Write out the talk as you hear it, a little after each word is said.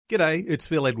G'day, it's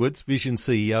Phil Edwards, Vision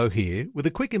CEO here, with a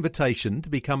quick invitation to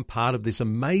become part of this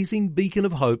amazing beacon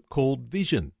of hope called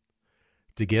Vision.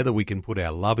 Together we can put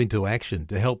our love into action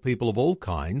to help people of all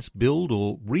kinds build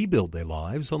or rebuild their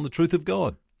lives on the truth of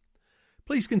God.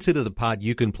 Please consider the part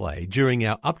you can play during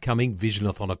our upcoming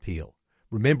Visionathon appeal,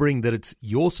 remembering that it's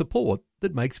your support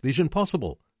that makes Vision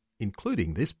possible,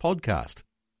 including this podcast.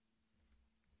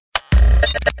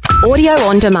 Audio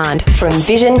on demand from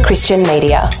Vision Christian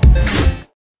Media.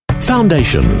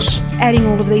 Foundations. Adding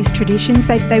all of these traditions,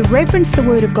 they reverence the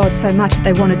Word of God so much that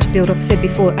they wanted to build, I've said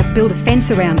before, build a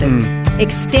fence around it.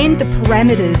 Extend the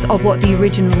parameters of what the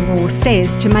original law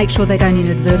says to make sure they don't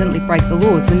inadvertently break the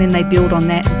laws, and then they build on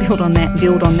that, build on that,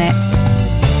 build on that.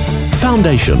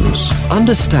 Foundations.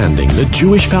 Understanding the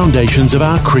Jewish foundations of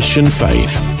our Christian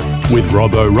faith. With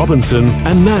Robbo Robinson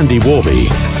and Mandy Warby.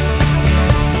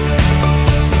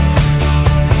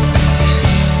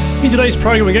 In today's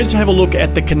program, we're going to have a look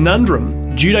at the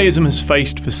conundrum Judaism has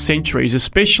faced for centuries,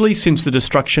 especially since the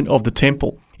destruction of the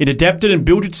temple. It adapted and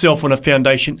built itself on a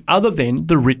foundation other than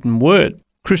the written word.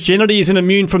 Christianity isn't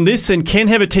immune from this and can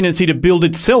have a tendency to build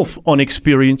itself on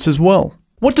experience as well.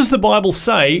 What does the Bible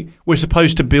say we're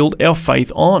supposed to build our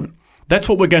faith on? That's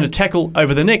what we're going to tackle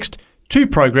over the next 2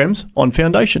 programs on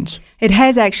Foundations. It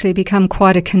has actually become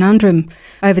quite a conundrum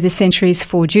over the centuries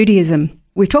for Judaism.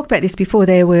 We've talked about this before.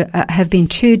 There have been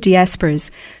 2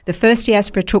 diasporas. The first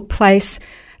diaspora took place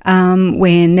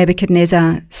when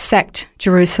Nebuchadnezzar sacked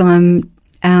Jerusalem,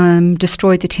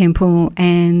 destroyed the temple,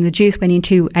 and the Jews went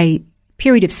into a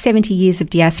period of 70 years of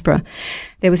diaspora.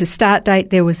 There was a start date,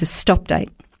 there was a stop date.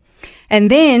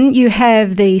 And then you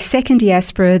have the second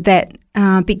diaspora that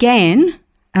began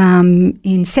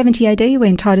in 70 AD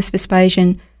when Titus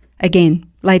Vespasian, again,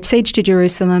 laid siege to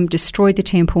Jerusalem, destroyed the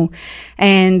temple,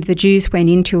 and the Jews went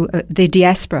into the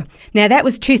diaspora. Now, that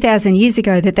was 2,000 years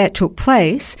ago that took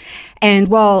place, and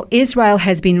while Israel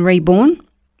has been reborn,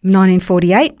 May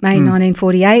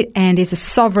 1948, and is a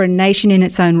sovereign nation in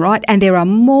its own right, and there are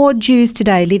more Jews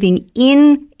today living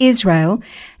in Israel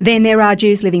than there are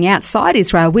Jews living outside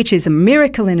Israel, which is a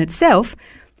miracle in itself,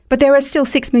 but there are still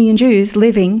 6 million Jews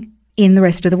living in the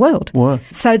rest of the world. Wow.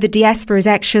 So the diaspora is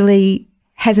actually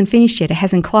hasn't finished yet. It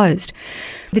hasn't closed.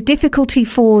 The difficulty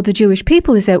for the Jewish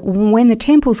people is that when the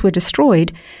temples were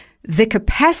destroyed, the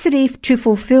capacity to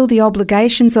fulfill the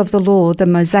obligations of the law, the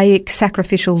Mosaic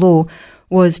sacrificial law,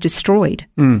 was destroyed.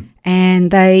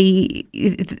 And they,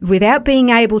 without being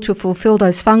able to fulfill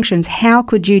those functions, how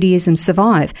could Judaism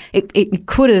survive? It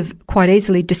could have quite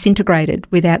easily disintegrated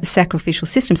without the sacrificial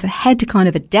system. So they had to kind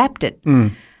of adapt it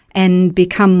and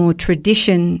become more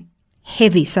tradition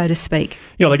heavy, so to speak.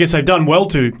 Yeah, well, I guess they've done well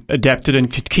to adapt it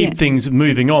and keep things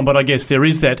moving on, but I guess there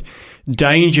is that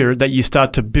danger that you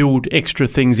start to build extra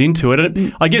things into it.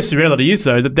 And I guess the reality is,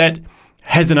 though, that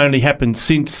hasn't only happened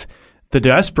since the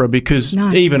diaspora, because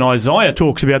even Isaiah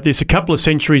talks about this a couple of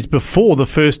centuries before the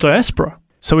first diaspora.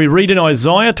 So we read in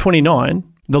Isaiah 29,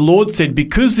 the Lord said,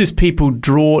 "Because this people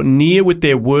draw near with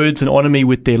their words and honour me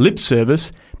with their lip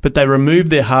service, but they remove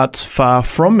their hearts far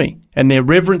from me, and their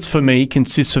reverence for me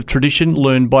consists of tradition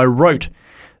learned by rote.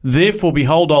 Therefore,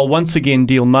 behold, I'll once again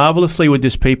deal marvellously with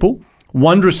this people,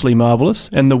 wondrously marvellous,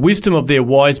 and the wisdom of their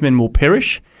wise men will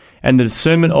perish, and the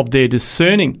discernment of their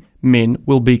discerning men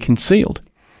will be concealed."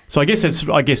 So I guess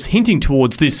that's hinting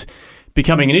towards this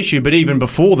becoming an issue, but even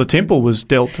before the temple was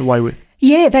dealt away with.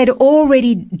 Yeah, they'd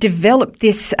already developed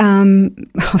this,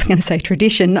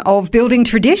 tradition of building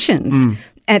traditions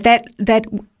that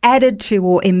added to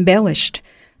or embellished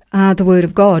the Word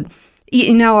of God.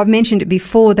 You know, I've mentioned it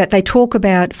before that they talk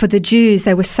about, for the Jews,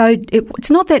 they were so.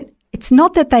 It's not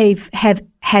that they've have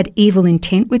had evil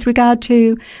intent with regard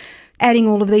to adding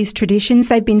all of these traditions.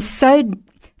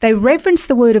 They reverence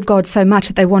the Word of God so much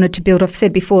that they wanted to build, I've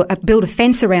said before, build a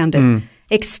fence around it.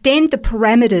 Extend the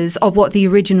parameters of what the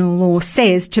original law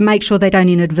says to make sure they don't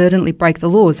inadvertently break the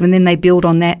laws, and then they build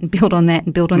on that and build on that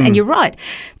and build on that. And you're right,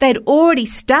 they'd already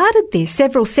started this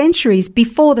several centuries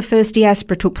before the first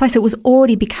diaspora took place. It was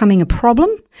already becoming a problem.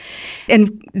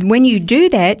 And when you do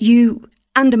that, you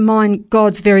undermine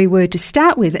God's very word to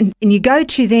start with. And you go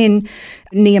to then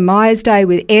Nehemiah's day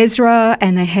with Ezra,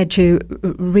 and they had to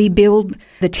rebuild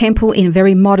the temple in a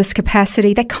very modest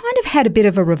capacity. They kind of had a bit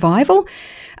of a revival.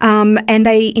 And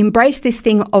they embraced this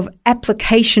thing of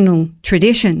applicational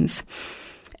traditions.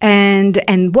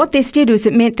 And what this did was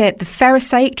it meant that the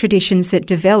Pharisaic traditions that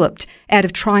developed out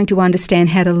of trying to understand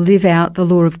how to live out the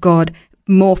law of God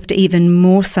morphed even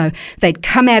more so. They'd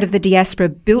come out of the diaspora,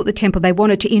 built the temple. They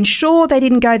wanted to ensure they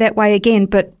didn't go that way again,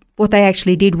 but what they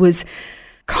actually did was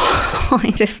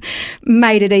kind of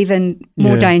made it even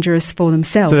more dangerous for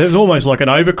themselves. So there's almost like an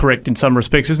overcorrect in some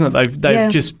respects, isn't it?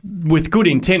 They've just, with good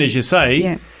intent, as you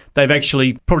say, they've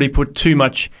actually probably put too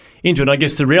much into it. I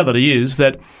guess the reality is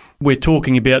that we're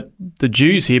talking about the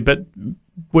Jews here, but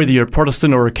whether you're a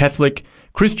Protestant or a Catholic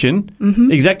Christian,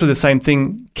 exactly the same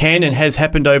thing can and has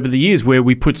happened over the years, where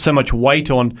we put so much weight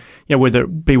on, whether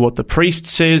it be what the priest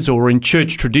says or in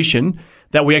church tradition,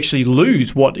 that we actually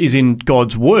lose what is in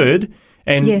God's word,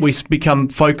 and we become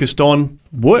focused on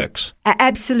works.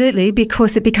 Absolutely,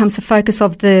 because it becomes the focus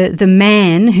of the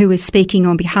man who is speaking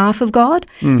on behalf of God.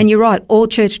 And you're right, all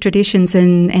church traditions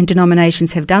and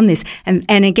denominations have done this.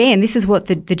 And again, this is what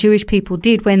the Jewish people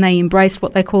did when they embraced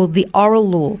what they called the oral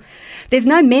law. There's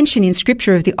no mention in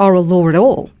Scripture of the oral law at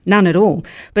all, none at all.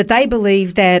 But they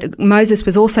believed that Moses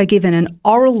was also given an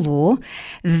oral law.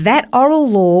 That oral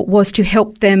law was to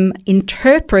help them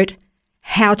interpret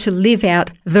how to live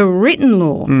out the written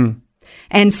law.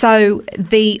 And so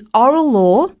the oral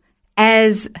law,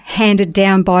 as handed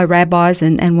down by rabbis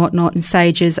and whatnot and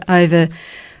sages over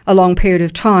a long period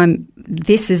of time,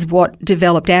 this is what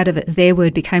developed out of it. Their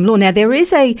word became law. Now, there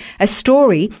is a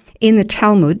story in the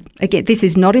Talmud. Again, this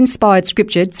is not inspired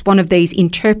scripture. It's one of these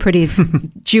interpretive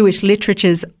Jewish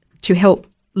literatures to help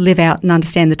live out and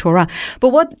understand the Torah. But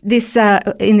what this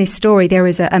in this story, there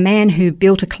is a man who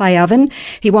built a clay oven.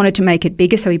 He wanted to make it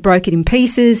bigger, so he broke it in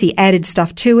pieces. He added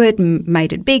stuff to it and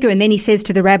made it bigger. And then he says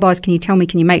to the rabbis, can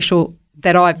you make sure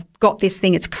that I've got this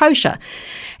thing, it's kosher?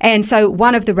 And so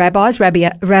one of the rabbis,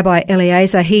 Rabbi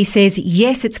Eliezer, he says,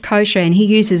 yes, it's kosher. And he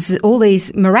uses all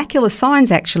these miraculous signs,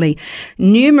 actually,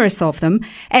 numerous of them.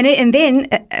 And then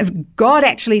God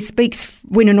actually speaks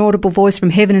in an audible voice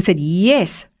from heaven and said,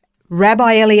 yes,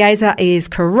 Rabbi Eliezer is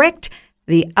correct.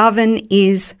 The oven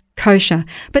is kosher.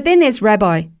 But then there's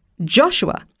Rabbi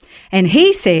Joshua, and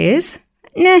he says,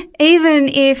 even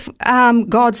if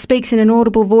God speaks in an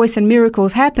audible voice and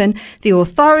miracles happen, the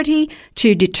authority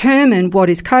to determine what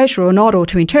is kosher or not, or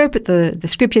to interpret the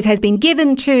scriptures, has been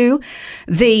given to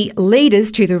the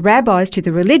leaders, to the rabbis, to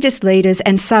the religious leaders,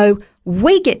 and so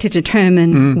we get to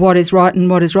determine what is right and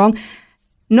what is wrong.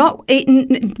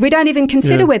 We don't even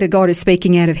consider whether God is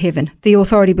speaking out of heaven. The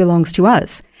authority belongs to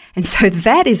us. And so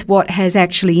that is what has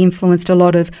actually influenced a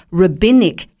lot of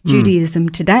rabbinic Judaism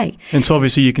today. And so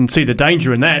obviously you can see the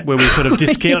danger in that, where we sort of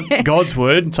discount God's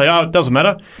word and say, it doesn't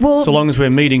matter, so long as we're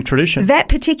meeting tradition. That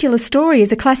particular story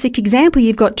is a classic example.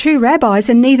 You've got two rabbis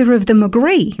and neither of them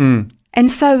agree. And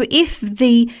so if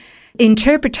the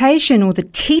interpretation or the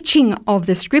teaching of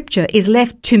the scripture is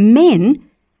left to men,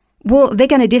 well, they're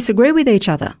going to disagree with each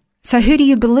other. So who do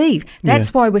you believe?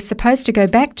 That's why we're supposed to go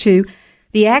back to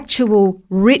the actual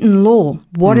written law.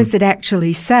 What does it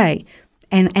actually say?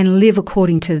 And live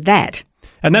according to that.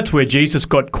 And that's where Jesus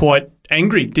got quite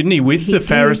angry, didn't he, with the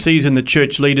Pharisees and the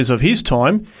church leaders of his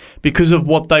time because of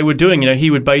what they were doing. He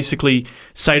would basically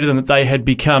say to them that they had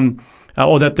become,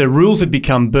 or that their rules had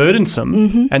become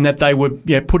burdensome, and that they were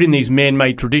putting these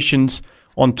man-made traditions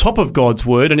on top of God's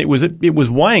word, and it was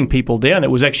weighing people down. It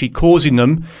was actually causing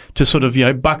them to sort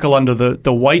of buckle under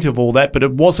the weight of all that, but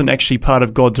it wasn't actually part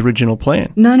of God's original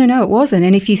plan. No, it wasn't.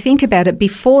 And if you think about it,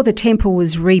 before the temple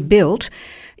was rebuilt,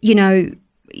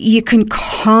 you can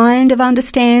kind of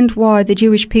understand why the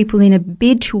Jewish people, in a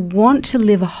bid to want to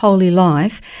live a holy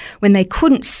life, when they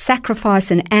couldn't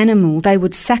sacrifice an animal, they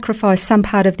would sacrifice some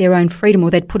part of their own freedom,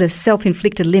 or they'd put a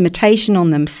self-inflicted limitation on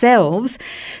themselves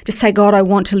to say, God, I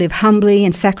want to live humbly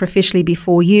and sacrificially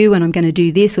before you, and I'm going to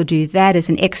do this or do that as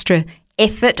an extra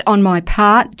effort on my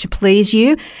part to please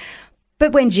you.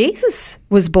 But when Jesus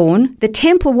was born, the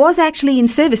temple was actually in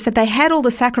service, that they had all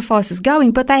the sacrifices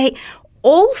going, but they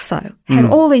also had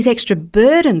all these extra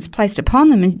burdens placed upon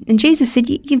them. And Jesus said,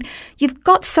 you've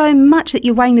got so much that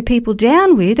you're weighing the people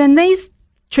down with, and these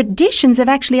traditions have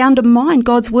actually undermined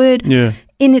God's word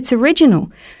in its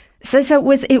original. So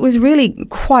it was really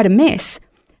quite a mess.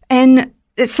 And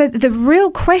so the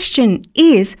real question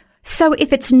is, so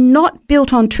if it's not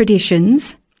built on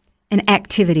traditions and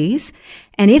activities,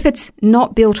 and if it's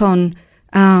not built on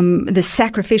the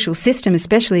sacrificial system,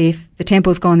 especially if the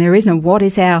temple's gone, there is no, what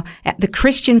is the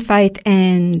Christian faith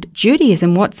and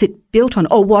Judaism, what's it built on,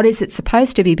 or what is it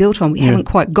supposed to be built on? We haven't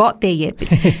quite got there yet, but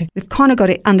we've kind of got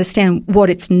to understand what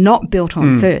it's not built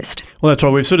on first. Well, that's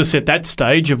right. We've sort of set that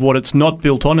stage of what it's not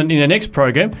built on, and in our next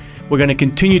program, we're going to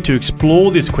continue to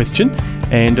explore this question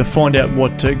and to find out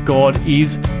what God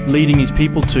is leading his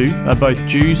people to, both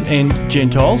Jews and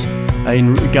Gentiles,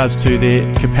 in regards to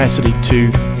their capacity to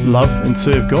love and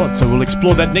serve God. So we'll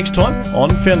explore that next time on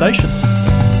Foundations.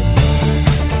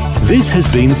 This has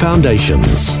been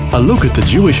Foundations, a look at the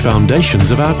Jewish foundations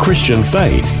of our Christian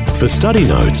faith. For study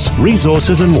notes,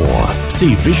 resources and more,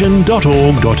 see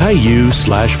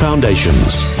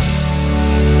vision.org.au/foundations.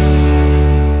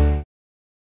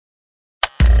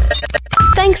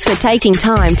 Thanks for taking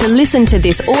time to listen to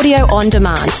this audio on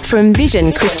demand from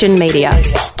Vision Christian Media.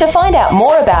 To find out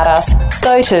more about us,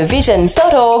 go to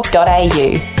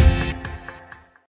vision.org.au.